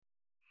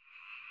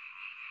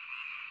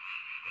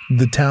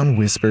The Town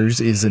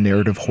Whispers is a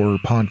narrative horror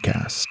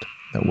podcast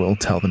that will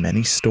tell the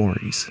many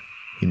stories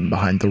hidden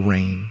behind the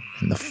rain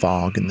and the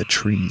fog and the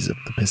trees of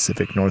the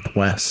Pacific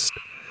Northwest.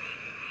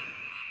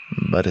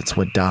 But it's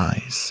what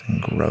dies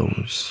and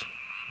grows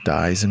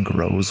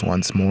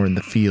once more in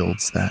the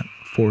fields that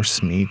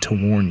force me to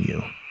warn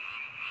you.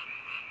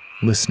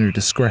 Listener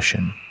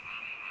discretion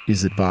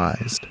is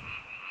advised.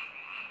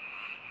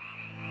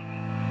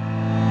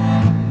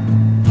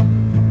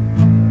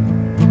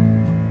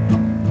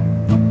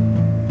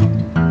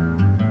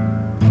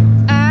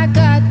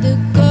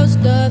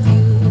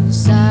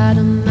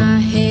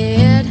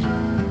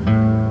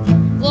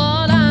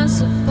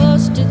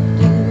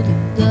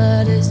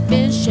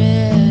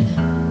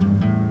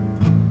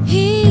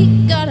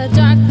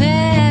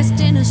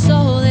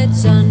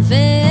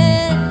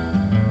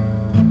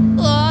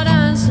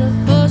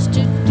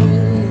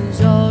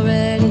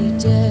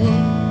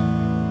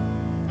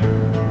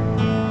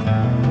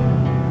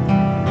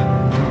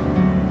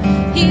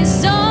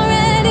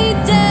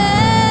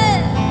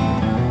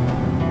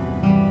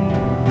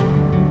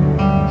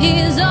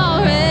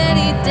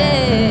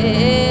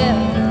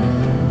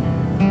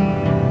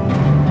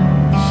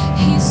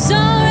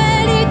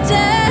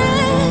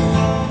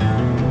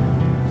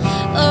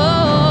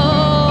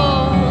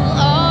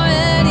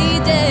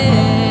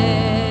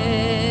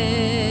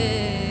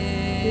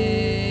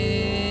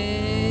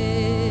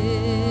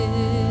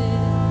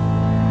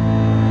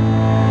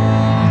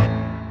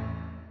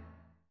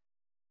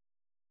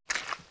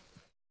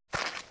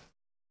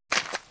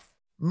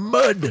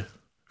 Mud.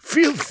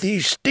 Filthy,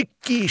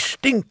 sticky,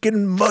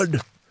 stinking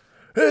mud.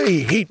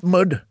 I hate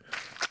mud.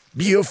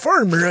 Be a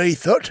farmer, I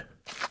thought.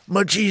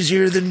 Much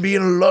easier than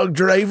being a log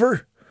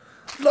driver.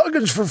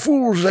 Logging's for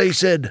fools, I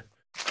said.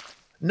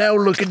 Now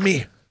look at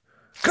me.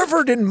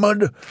 Covered in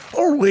mud,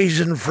 always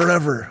and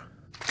forever.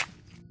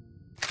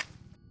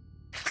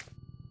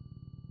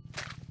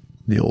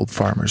 The old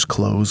farmer's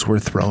clothes were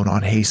thrown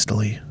on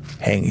hastily,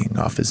 hanging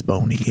off his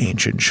bony,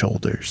 ancient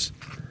shoulders.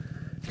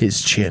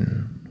 His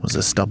chin was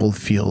a stubbled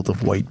field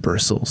of white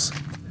bristles,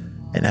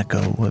 an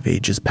echo of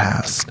ages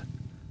past,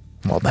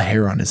 while the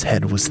hair on his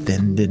head was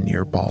thinned and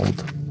near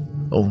bald.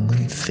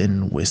 Only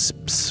thin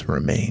wisps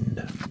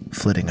remained,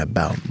 flitting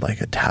about like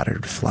a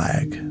tattered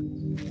flag.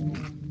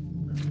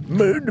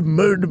 Mud,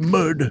 mud,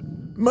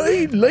 mud.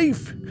 My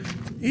life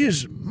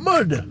is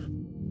mud.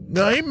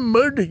 I'm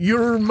mud,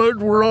 you're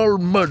mud, we're all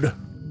mud.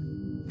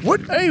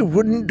 What I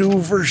wouldn't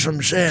do for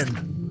some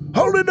sand.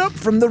 Haul it up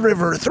from the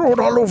river, throw it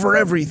all over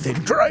everything,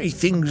 dry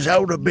things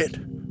out a bit.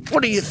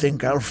 What do you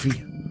think,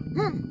 Alfie?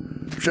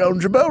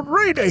 Sounds about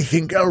right, I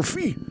think,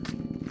 Alfie.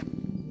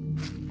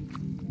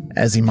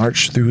 As he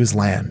marched through his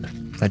land,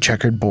 a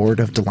checkered board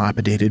of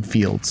dilapidated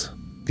fields,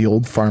 the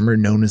old farmer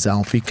known as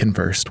Alfie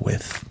conversed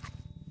with,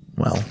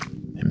 well,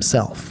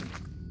 himself.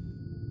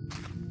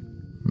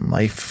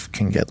 Life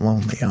can get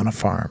lonely on a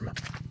farm.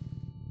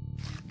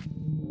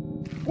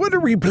 What are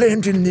we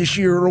planting this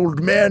year,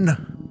 old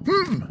man?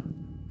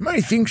 I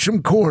think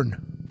some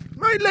corn.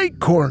 I like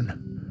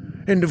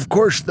corn. And of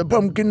course the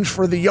pumpkins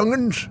for the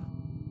young'uns.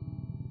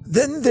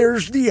 Then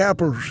there's the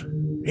apples.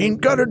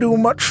 Ain't gotta do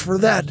much for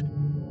that.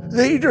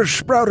 They just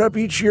sprout up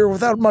each year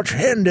without much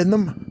hand in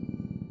them.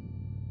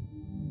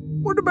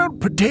 What about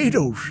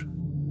potatoes?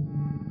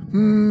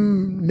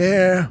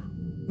 Nah.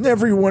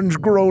 Everyone's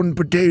growing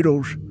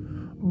potatoes.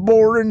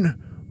 Boring,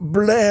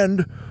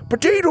 bland.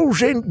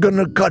 Potatoes ain't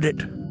gonna cut it.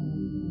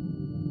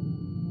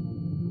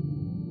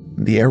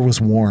 The air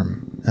was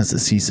warm as the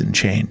season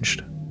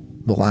changed.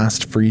 The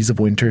last freeze of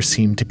winter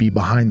seemed to be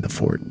behind the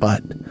fort,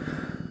 but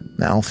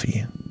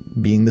Alfie,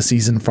 being the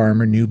seasoned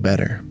farmer, knew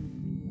better.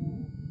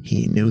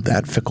 He knew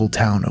that fickle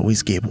town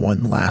always gave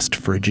one last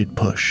frigid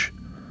push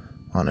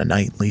on a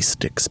night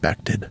least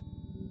expected.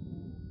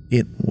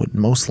 It would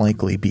most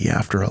likely be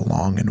after a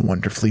long and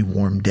wonderfully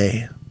warm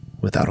day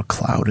without a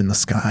cloud in the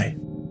sky.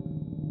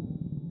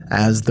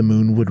 As the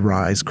moon would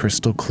rise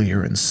crystal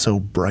clear and so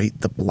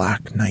bright the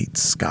black night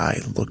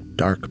sky looked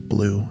dark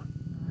blue,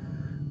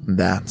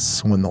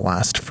 that's when the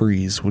last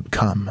freeze would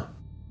come.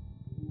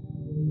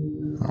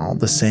 All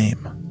the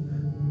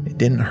same, it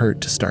didn't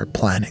hurt to start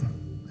planning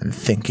and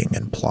thinking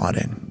and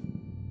plotting.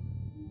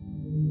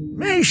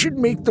 I should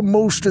make the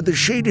most of the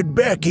shaded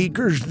back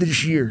acres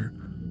this year.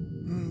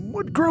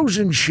 What grows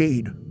in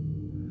shade?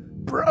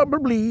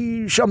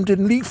 Probably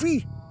something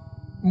leafy.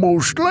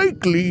 Most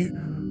likely.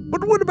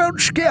 But what about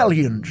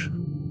scallions?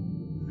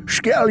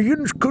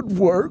 Scallions could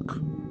work,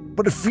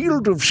 but a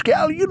field of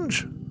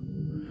scallions?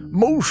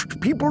 Most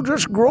people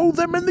just grow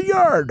them in the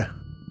yard.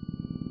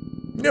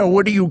 Now,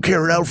 what do you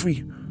care,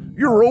 Alfie?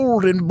 You're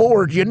old and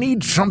bored. You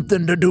need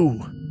something to do.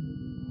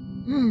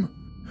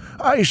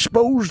 I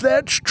suppose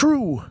that's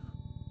true.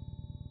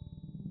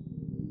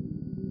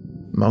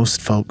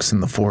 Most folks in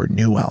the fort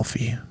knew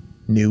Alfie,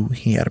 knew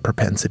he had a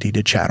propensity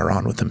to chatter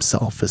on with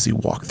himself as he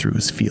walked through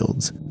his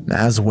fields,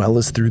 as well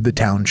as through the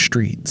town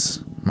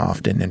streets,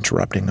 often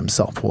interrupting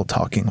himself while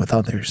talking with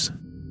others.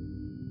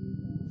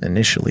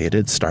 Initially, it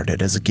had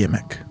started as a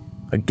gimmick,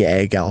 a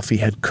gag Alfie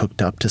had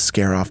cooked up to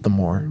scare off the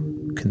more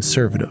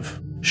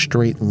conservative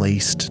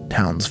straight-laced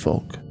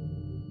townsfolk.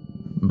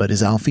 But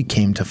as Alfie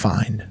came to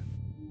find,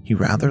 he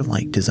rather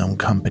liked his own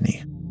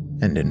company,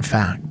 and in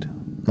fact,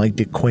 liked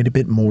it quite a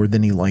bit more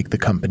than he liked the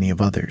company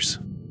of others.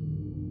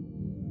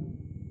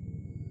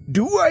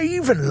 Do I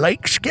even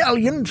like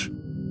scallions?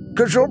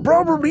 'Cause I'll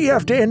probably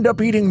have to end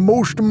up eating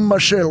most of them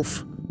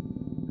myself.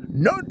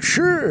 Not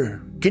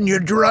sure. Can you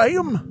dry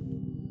 'em?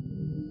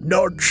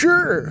 Not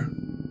sure.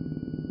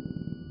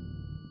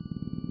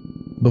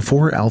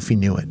 Before Alfie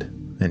knew it,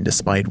 and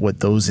despite what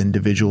those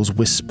individuals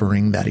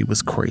whispering that he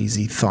was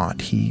crazy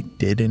thought, he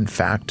did in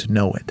fact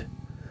know it.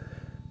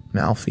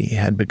 Alfie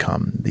had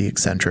become the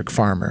eccentric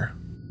farmer,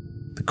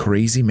 the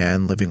crazy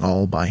man living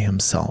all by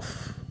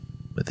himself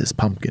with his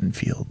pumpkin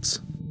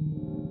fields.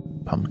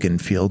 Pumpkin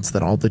fields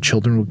that all the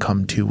children would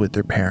come to with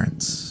their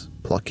parents,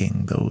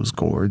 plucking those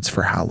gourds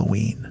for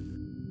Halloween.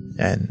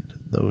 And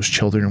those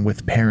children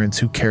with parents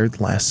who cared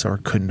less or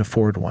couldn't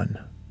afford one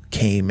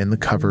came in the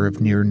cover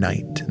of near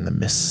night in the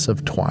mists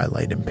of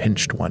twilight and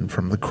pinched one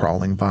from the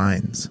crawling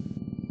vines.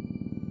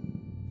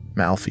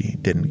 Alfie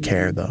didn't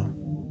care, though.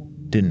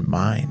 Didn't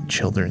mind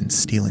children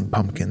stealing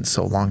pumpkins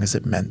so long as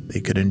it meant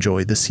they could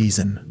enjoy the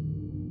season.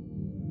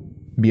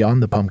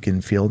 Beyond the pumpkin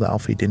field,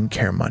 Alfie didn't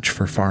care much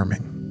for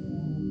farming.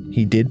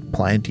 He did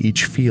plant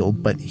each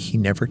field, but he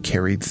never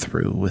carried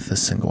through with a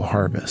single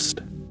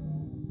harvest.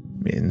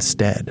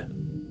 Instead,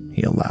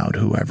 he allowed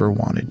whoever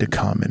wanted to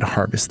come and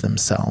harvest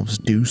themselves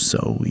do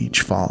so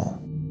each fall.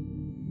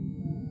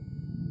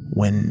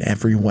 When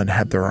everyone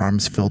had their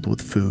arms filled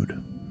with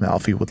food,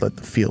 Alfie would let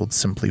the fields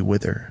simply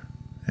wither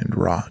and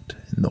rot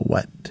in the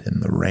wet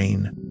and the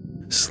rain,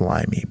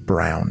 slimy,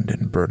 browned,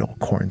 and brittle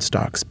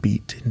cornstalks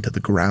beat into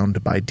the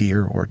ground by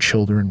deer or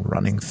children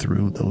running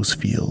through those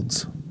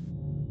fields.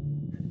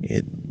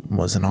 It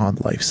was an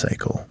odd life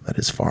cycle that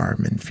his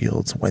farm and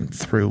fields went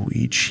through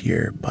each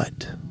year,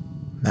 but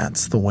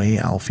that's the way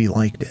Alfie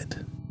liked it.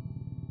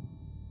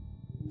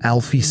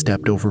 Alfie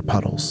stepped over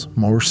puddles,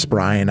 more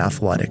spry and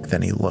athletic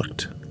than he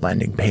looked,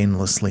 landing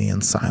painlessly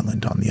and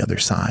silent on the other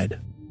side.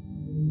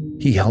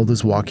 He held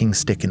his walking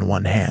stick in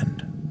one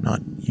hand, not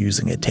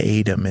using it to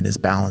aid him in his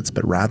balance,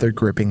 but rather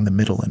gripping the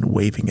middle and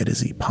waving it as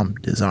he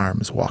pumped his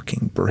arms,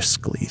 walking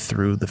briskly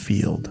through the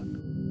field.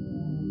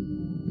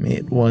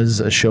 It was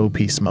a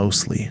showpiece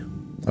mostly,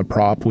 a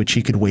prop which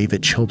he could wave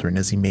at children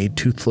as he made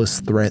toothless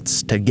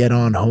threats to get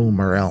on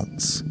home or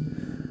else,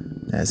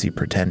 as he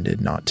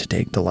pretended not to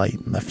take delight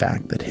in the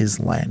fact that his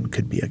land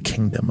could be a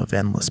kingdom of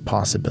endless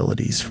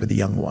possibilities for the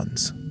young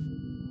ones.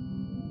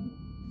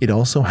 It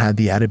also had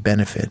the added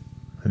benefit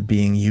of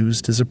being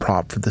used as a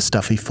prop for the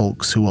stuffy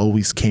folks who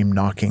always came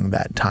knocking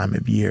that time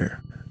of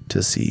year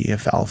to see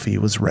if Alfie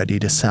was ready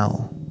to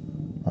sell,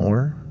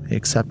 or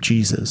accept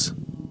Jesus.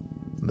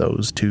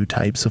 Those two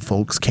types of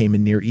folks came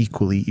in near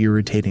equally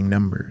irritating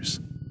numbers.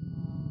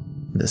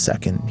 The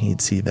second he'd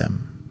see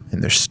them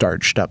in their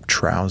starched up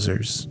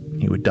trousers,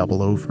 he would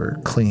double over,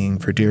 clinging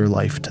for dear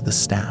life to the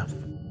staff.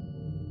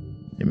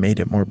 It made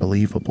it more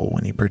believable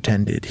when he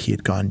pretended he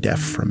had gone deaf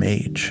from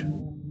age.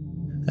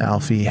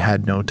 Alfie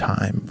had no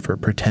time for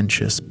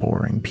pretentious,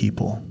 boring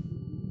people.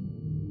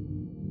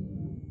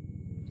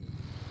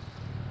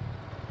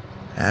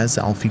 As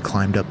Alfie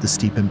climbed up the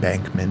steep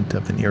embankment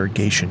of an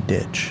irrigation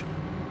ditch,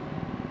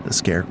 the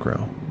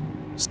scarecrow,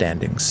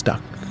 standing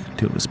stuck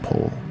to his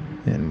pole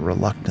and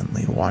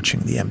reluctantly watching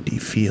the empty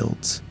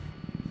fields,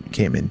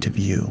 came into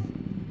view.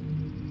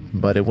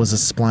 But it was a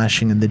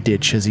splashing in the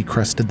ditch as he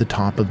crested the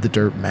top of the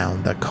dirt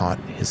mound that caught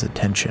his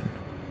attention.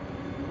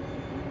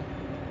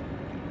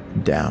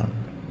 Down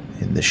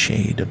in the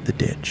shade of the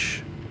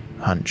ditch,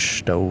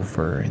 hunched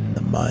over in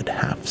the mud,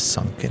 half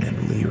sunken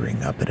and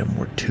leering up at him,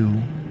 were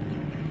two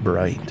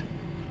bright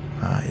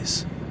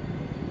eyes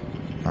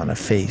on a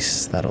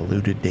face that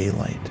eluded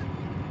daylight,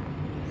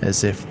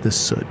 as if the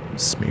soot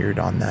smeared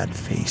on that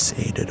face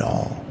ate it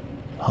all,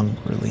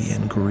 hungrily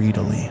and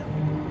greedily.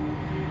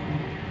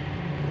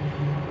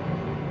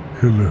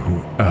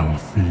 Hello,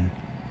 Alfie.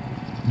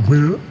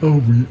 Where are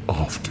we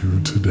off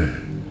to today?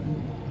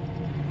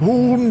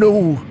 Oh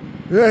no,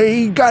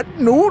 I got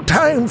no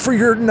time for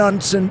your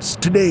nonsense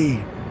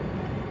today.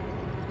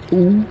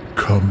 Oh,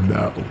 come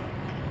now.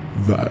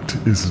 That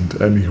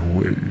isn't any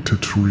way to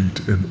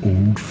treat an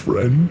old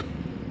friend.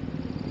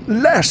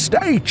 Last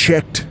I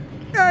checked,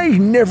 I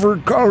never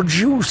called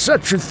you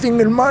such a thing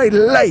in my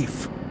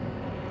life.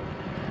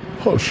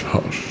 Hush,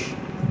 hush.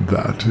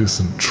 That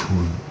isn't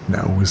true,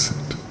 now is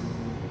it?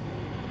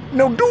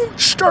 Now don't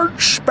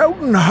start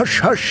spouting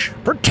hush-hush,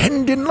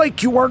 pretending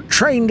like you aren't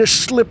trying to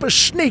slip a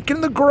snake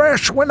in the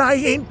grass when I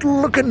ain't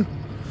looking.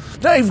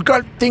 I've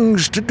got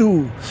things to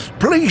do,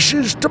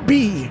 places to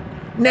be.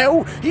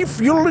 Now, if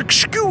you'll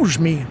excuse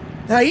me,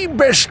 I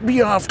best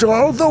be off to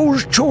all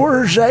those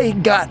chores I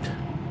got.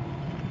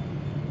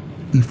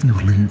 If you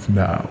leave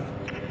now,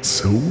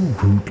 so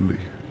rudely,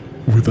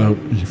 without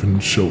even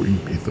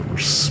showing me the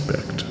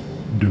respect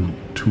due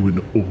to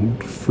an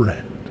old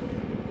friend,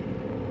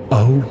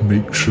 I'll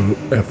make sure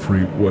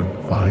everyone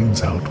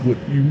finds out what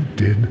you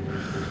did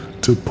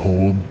to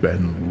poor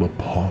Ben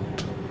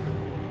LaPont.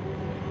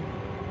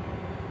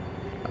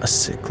 A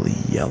sickly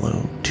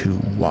yellow, too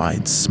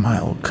wide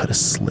smile cut a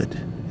slit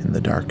in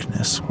the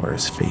darkness where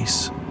his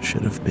face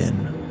should have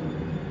been.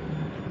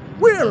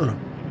 Well,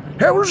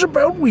 how's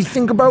about we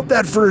think about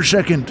that for a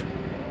second?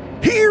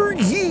 Hear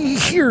ye,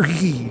 hear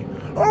ye.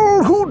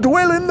 All who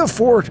dwell in the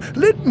fort,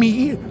 let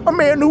me, a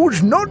man who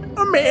is not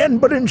a man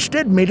but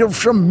instead made of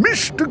some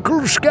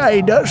mystical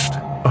sky dust,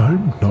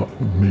 I'm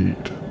not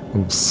made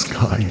of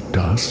sky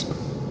dust.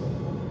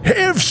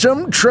 have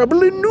some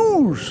troubling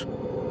news.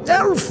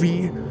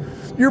 Alfie,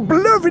 your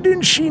beloved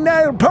and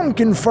senile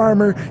pumpkin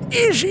farmer,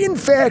 is in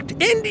fact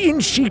and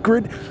in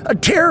secret a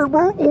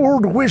terrible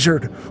old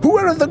wizard who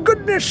out of the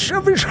goodness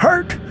of his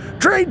heart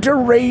tried to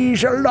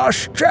raise a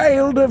lost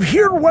child of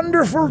here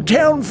wonderful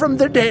town from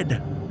the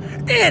dead.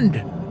 And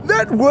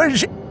that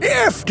was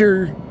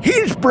after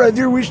his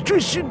brother was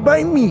twisted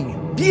by me,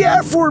 the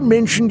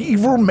aforementioned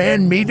evil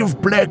man made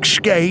of black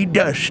sky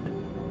dust.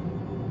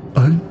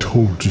 I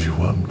told you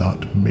I'm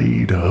not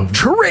made of.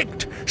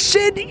 Correct,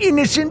 said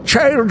innocent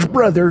child's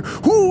brother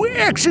who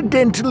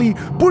accidentally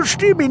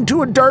pushed him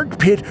into a dark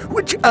pit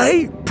which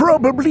I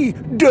probably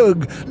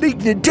dug like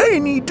the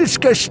tiny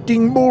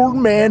disgusting mole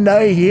man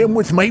I am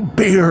with my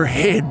bare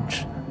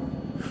hands.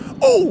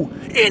 Oh,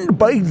 and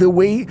by the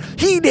way,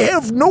 he'd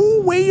have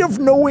no way of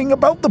knowing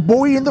about the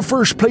boy in the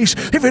first place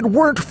if it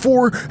weren't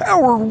for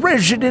our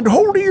resident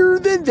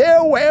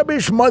holier-than-thou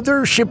Abbess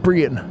Mother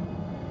Cyprian.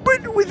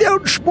 But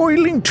without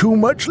spoiling too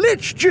much,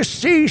 let's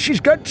just say she's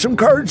got some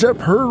cards up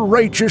her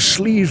righteous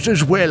sleeves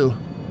as well.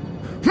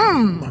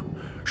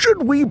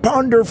 Should we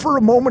ponder for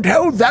a moment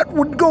how that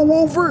would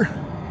go over?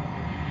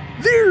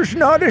 There's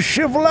not a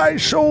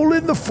civilized soul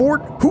in the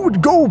fort who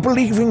would go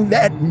believing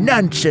that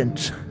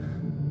nonsense.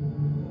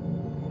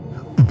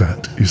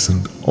 That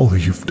isn't all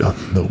you've done,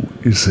 though,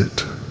 is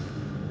it?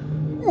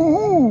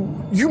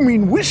 Ooh, you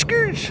mean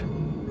Whiskers?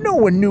 No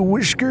one knew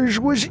Whiskers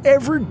was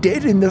ever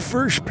dead in the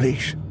first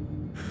place.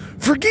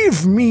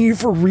 Forgive me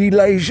for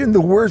realizing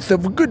the worth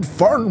of a good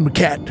farm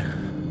cat.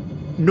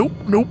 Nope,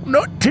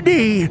 not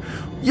today.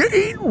 You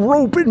ain't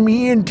roping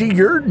me into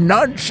your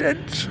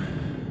nonsense.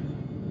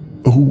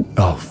 Oh,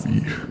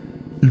 Alfie,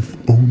 if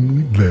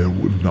only there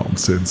were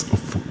nonsense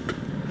afoot.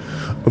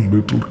 A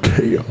little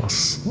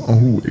chaos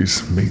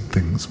always made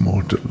things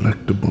more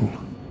delectable.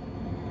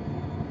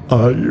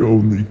 I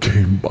only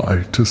came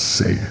by to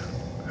say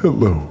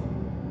hello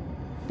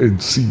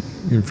and see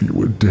if you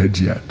were dead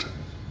yet.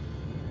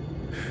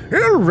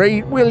 All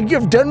right, well,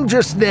 you've done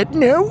just that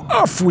now.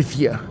 Off with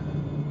you.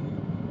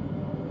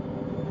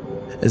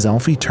 As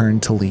Alfie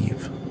turned to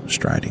leave,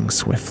 striding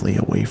swiftly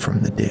away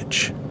from the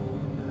ditch,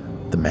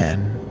 the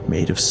man,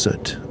 made of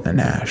soot and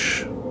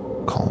ash,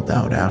 called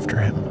out after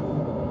him.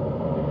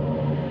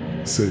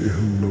 Say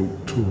hello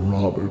to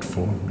Robert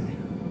for me,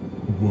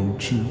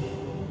 won't you?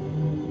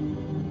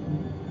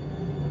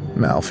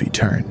 Alfie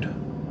turned,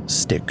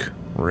 stick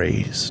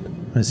raised,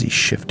 as he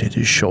shifted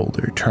his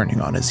shoulder,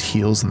 turning on his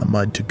heels in the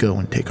mud to go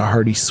and take a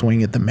hearty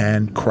swing at the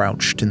man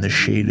crouched in the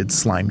shaded,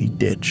 slimy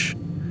ditch.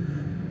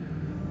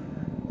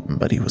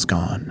 But he was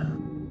gone.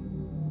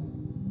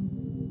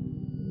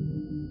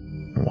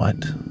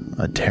 What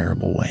a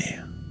terrible way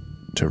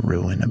to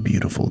ruin a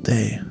beautiful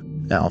day,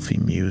 Alfie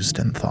mused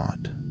and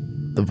thought.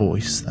 The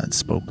voice that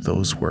spoke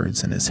those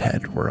words in his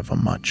head were of a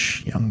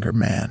much younger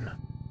man.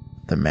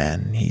 The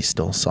man he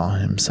still saw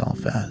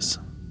himself as.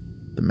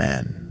 The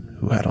man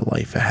who had a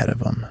life ahead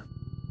of him,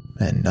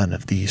 and none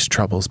of these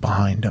troubles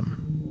behind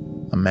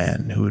him. A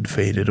man who had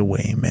faded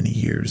away many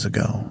years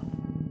ago.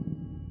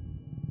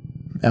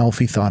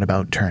 Alfie thought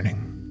about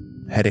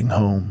turning, heading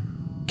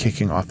home,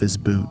 kicking off his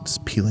boots,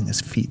 peeling his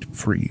feet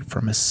free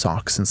from his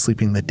socks, and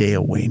sleeping the day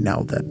away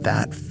now that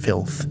that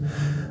filth,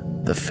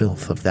 the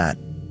filth of that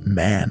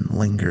man,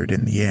 lingered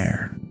in the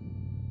air.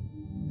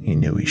 He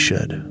knew he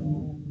should.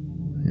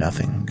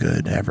 Nothing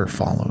good ever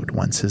followed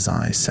once his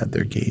eyes set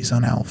their gaze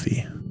on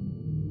Alfie.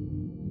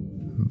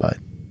 But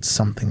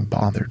something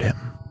bothered him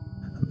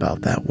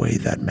about that way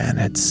that man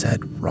had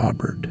said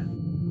Robert.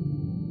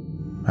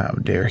 How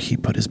dare he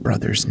put his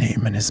brother's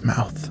name in his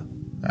mouth?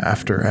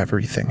 After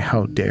everything,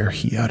 how dare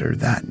he utter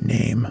that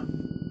name?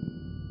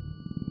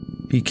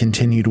 He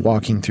continued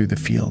walking through the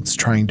fields,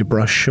 trying to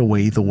brush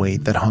away the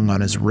weight that hung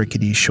on his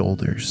rickety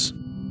shoulders.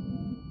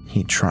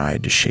 He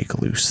tried to shake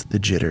loose the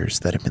jitters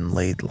that had been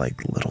laid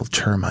like little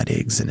termite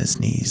eggs in his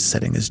knees,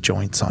 setting his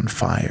joints on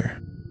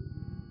fire.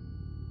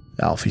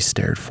 Alfie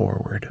stared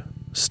forward,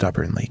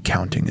 stubbornly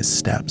counting his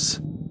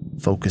steps,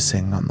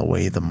 focusing on the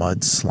way the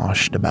mud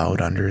sloshed about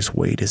under his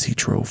weight as he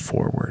drove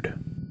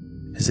forward.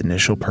 His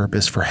initial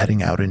purpose for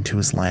heading out into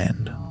his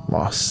land,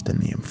 lost in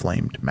the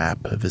inflamed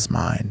map of his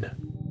mind.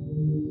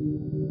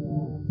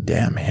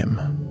 Damn him.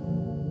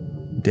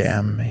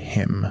 Damn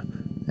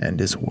him and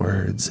his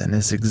words and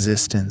his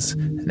existence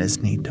and his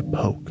need to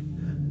poke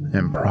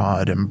and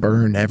prod and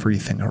burn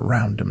everything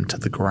around him to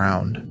the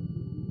ground.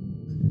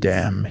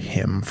 Damn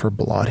him for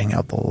blotting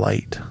out the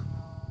light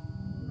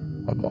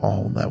of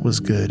all that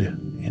was good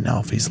in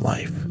Alfie's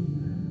life,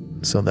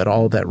 so that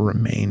all that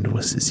remained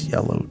was his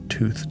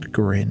yellow-toothed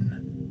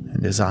grin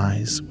and his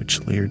eyes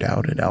which leered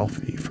out at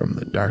Alfie from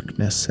the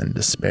darkness and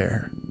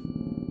despair.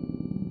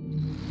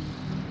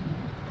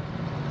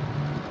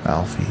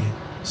 Alfie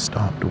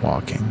stopped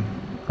walking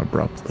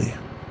abruptly.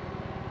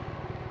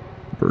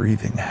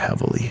 Breathing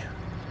heavily,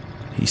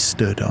 he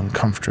stood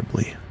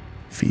uncomfortably,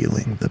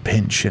 feeling the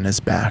pinch in his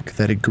back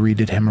that had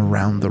greeted him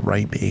around the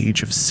ripe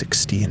age of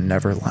 60 and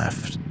never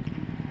left.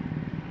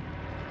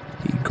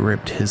 He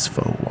gripped his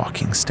faux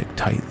walking stick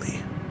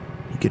tightly.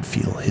 He could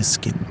feel his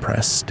skin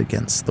pressed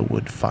against the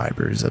wood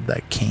fibers of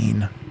that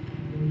cane.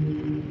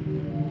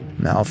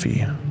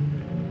 Alfie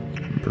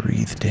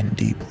breathed in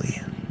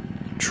deeply,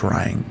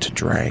 trying to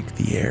drag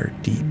the air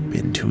deep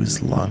into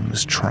his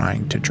lungs,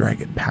 trying to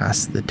drag it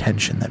past the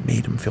tension that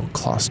made him feel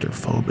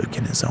claustrophobic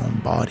in his own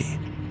body.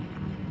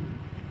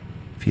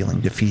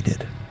 Feeling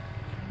defeated,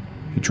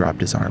 he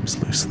dropped his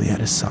arms loosely at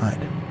his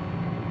side,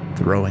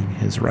 throwing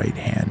his right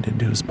hand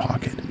into his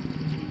pocket,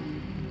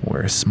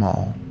 where a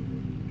small,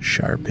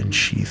 sharp and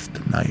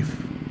sheathed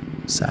knife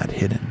sat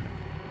hidden.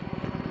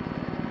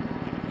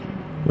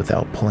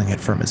 Without pulling it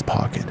from his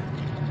pocket,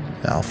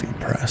 Alfie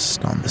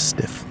pressed on the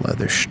stiff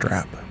leather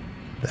strap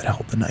that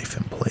held the knife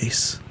in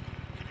place,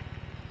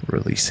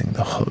 releasing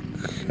the hook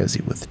as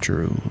he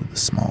withdrew the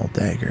small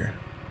dagger.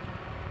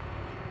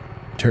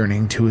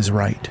 Turning to his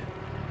right,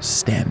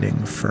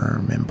 standing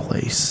firm in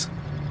place,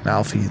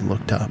 Alfie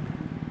looked up,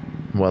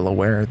 well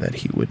aware that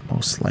he would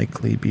most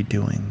likely be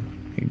doing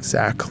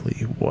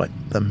exactly what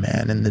the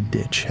man in the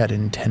ditch had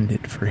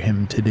intended for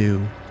him to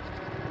do.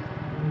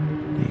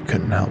 He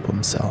couldn't help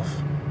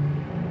himself.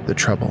 The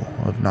trouble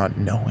of not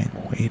knowing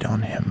weighed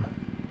on him.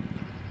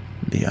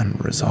 The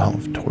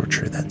unresolved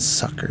torture that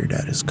suckered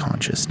at his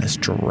consciousness,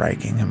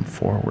 dragging him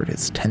forward,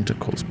 its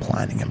tentacles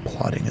planning and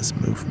plotting his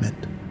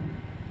movement.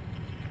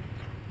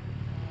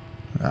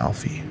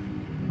 Alfie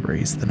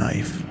raised the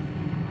knife,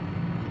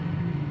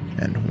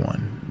 and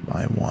one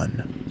by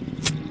one,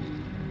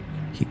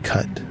 he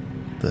cut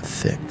the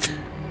thick,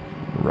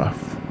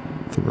 rough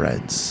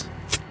threads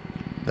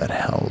that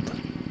held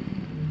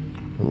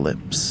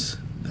lips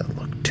that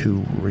looked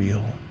too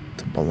real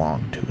to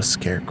belong to a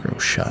scarecrow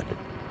shut.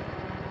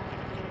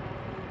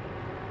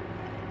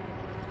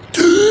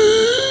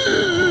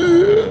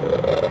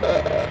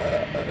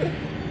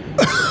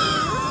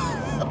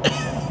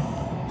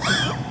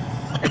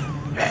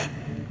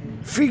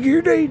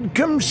 Figured I'd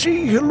come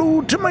say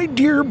hello to my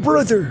dear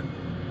brother.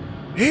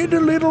 Had a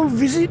little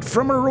visit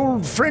from our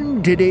old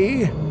friend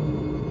today.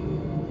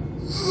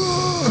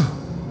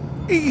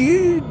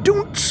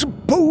 Don't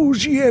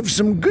suppose you have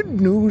some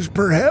good news,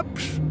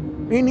 perhaps?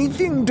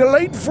 Anything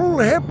delightful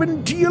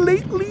happened to you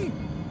lately?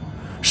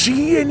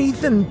 See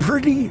anything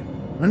pretty?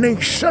 A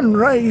nice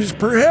sunrise,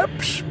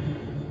 perhaps?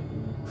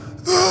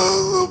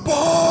 The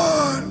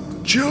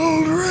pond,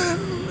 children,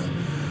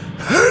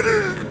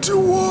 headed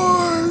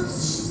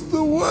towards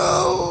the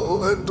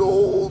well and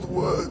old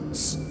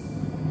woods.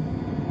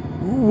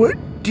 What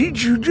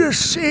did you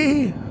just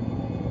say?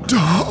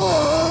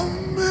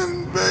 Tom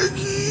and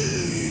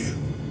Becky.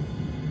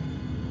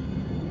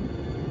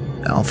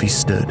 Alfie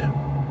stood,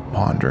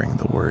 pondering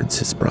the words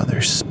his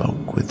brother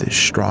spoke with his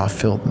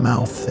straw-filled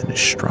mouth and his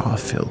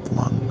straw-filled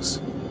lungs.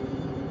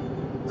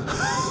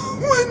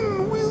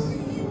 When will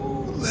you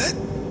let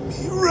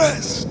me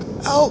rest,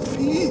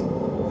 Alfie?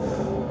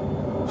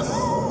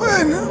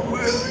 When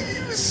will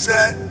you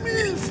set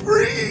me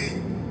free?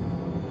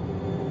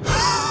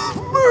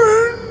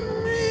 Burn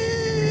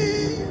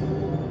me!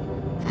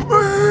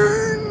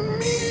 Burn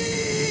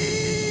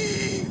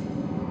me!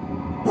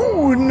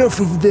 Oh, enough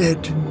of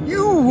that.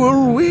 You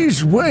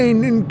always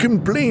whine and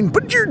complain,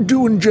 but you're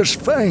doing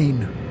just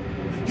fine.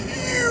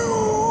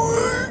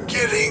 You're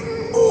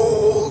getting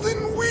old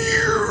and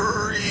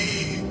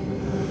weary.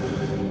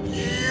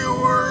 You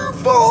are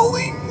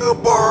falling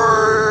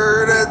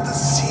apart at the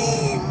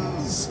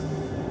seams.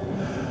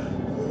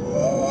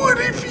 What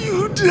if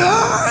you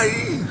die?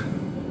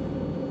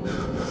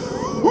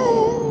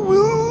 Who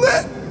will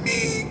let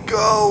me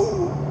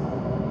go?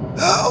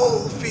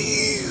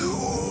 Alfie,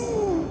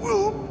 who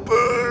will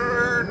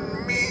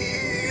burn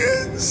me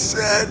and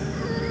set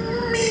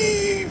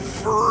me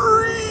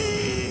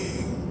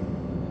free?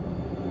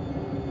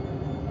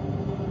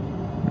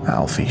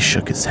 Alfie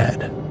shook his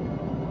head,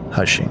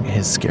 hushing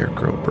his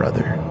scarecrow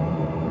brother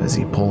as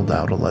he pulled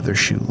out a leather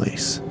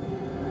shoelace.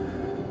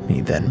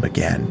 He then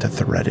began to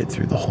thread it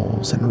through the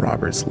holes in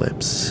Robert's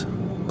lips,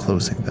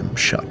 closing them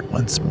shut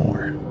once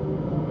more.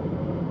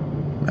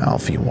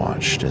 Alfie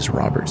watched as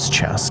Robert's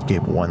chest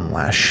gave one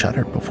last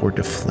shudder before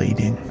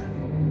deflating,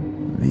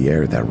 the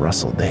air that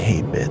rustled the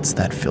hay bits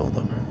that filled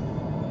him,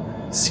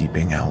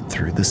 seeping out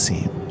through the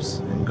seams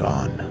and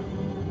gone.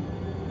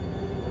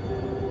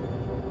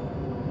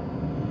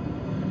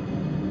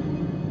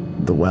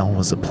 The well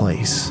was a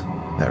place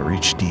that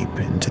reached deep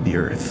into the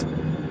earth,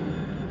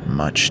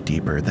 much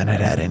deeper than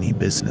it had any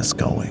business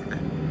going.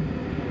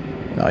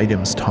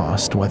 Items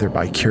tossed, whether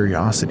by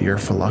curiosity or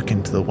for luck,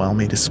 into the well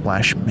made a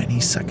splash many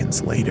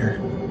seconds later.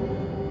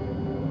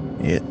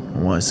 It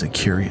was a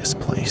curious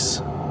place,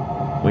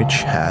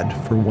 which had,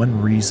 for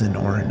one reason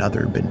or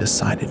another, been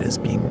decided as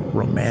being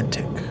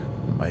romantic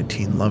by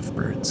teen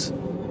lovebirds.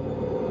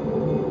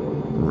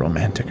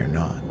 Romantic or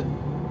not,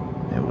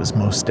 it was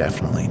most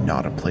definitely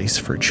not a place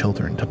for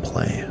children to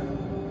play.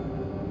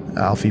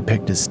 Alfie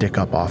picked his stick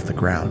up off the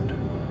ground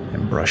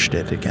and brushed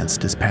it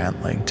against his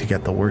pant leg to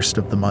get the worst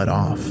of the mud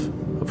off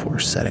before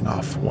setting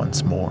off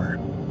once more,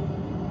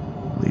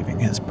 leaving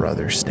his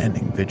brother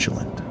standing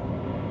vigilant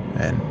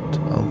and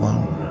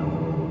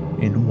alone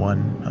in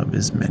one of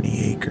his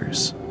many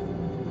acres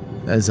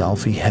as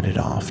Alfie headed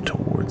off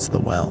towards the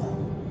well.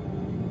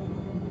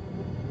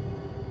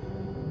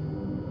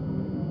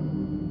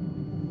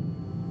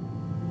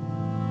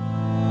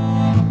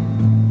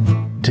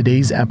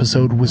 Today's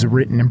episode was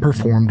written and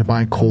performed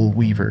by Cole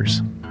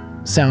Weavers.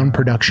 Sound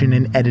production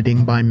and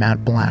editing by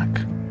Matt Black.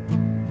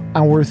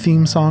 Our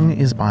theme song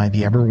is by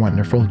the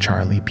ever-wonderful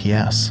Charlie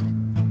P.S.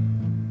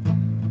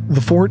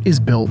 The fort is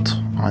built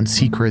on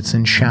secrets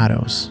and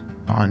shadows,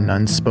 on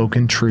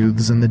unspoken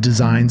truths and the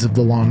designs of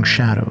the Long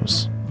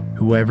Shadows,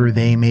 whoever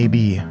they may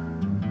be.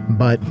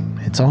 But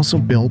it's also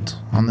built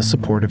on the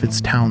support of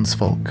its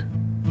townsfolk.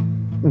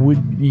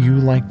 Would you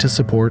like to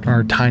support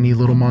our tiny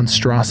little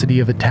monstrosity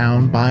of a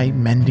town by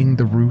mending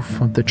the roof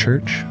of the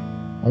church?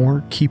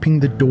 Or keeping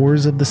the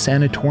doors of the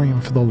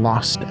sanatorium for the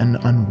lost and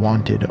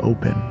unwanted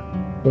open?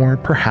 Or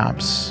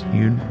perhaps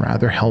you'd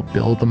rather help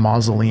build a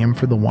mausoleum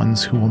for the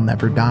ones who will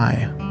never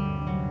die?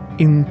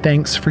 In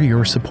thanks for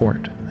your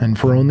support, and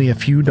for only a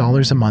few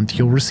dollars a month,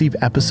 you'll receive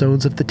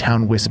episodes of The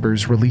Town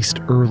Whispers released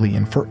early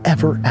and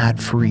forever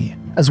ad-free,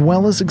 as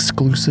well as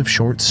exclusive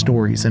short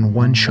stories and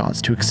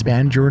one-shots to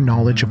expand your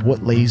knowledge of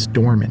what lays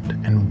dormant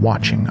and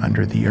watching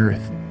under the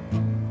earth.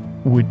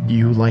 Would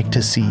you like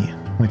to see,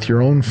 with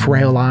your own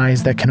frail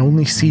eyes that can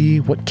only see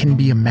what can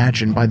be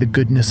imagined by the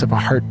goodness of a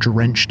heart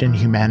drenched in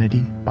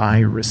humanity, by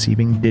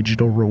receiving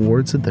digital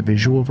rewards of the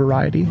visual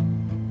variety?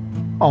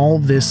 All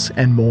this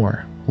and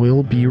more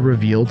will be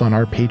revealed on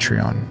our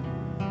Patreon.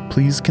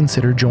 Please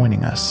consider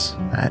joining us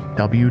at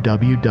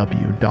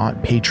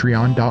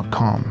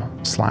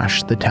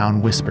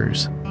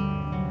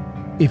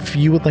www.patreon.com/thetownwhispers. If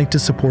you would like to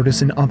support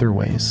us in other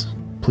ways,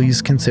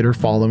 please consider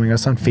following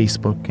us on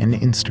Facebook and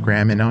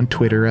Instagram and on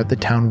Twitter at The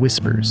Town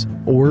Whispers,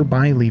 or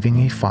by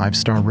leaving a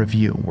 5-star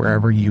review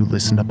wherever you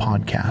listen to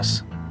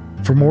podcasts.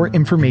 For more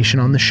information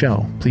on the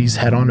show, please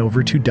head on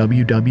over to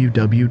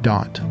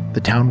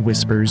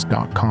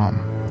www.thetownwhispers.com.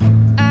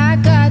 I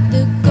got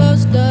the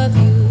ghost of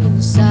you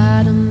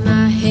inside of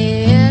my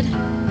head.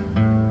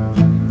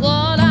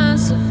 What I'm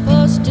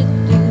supposed to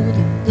do,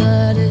 the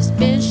blood has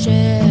been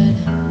shed.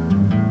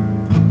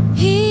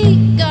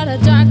 He got a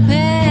dark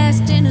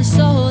past in a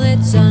soul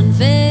that's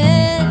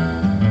unfed.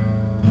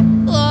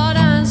 What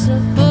I'm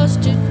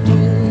supposed to do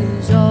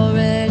is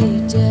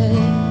already dead.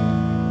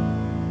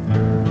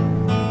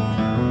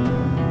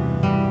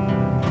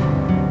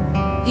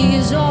 He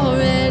is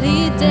already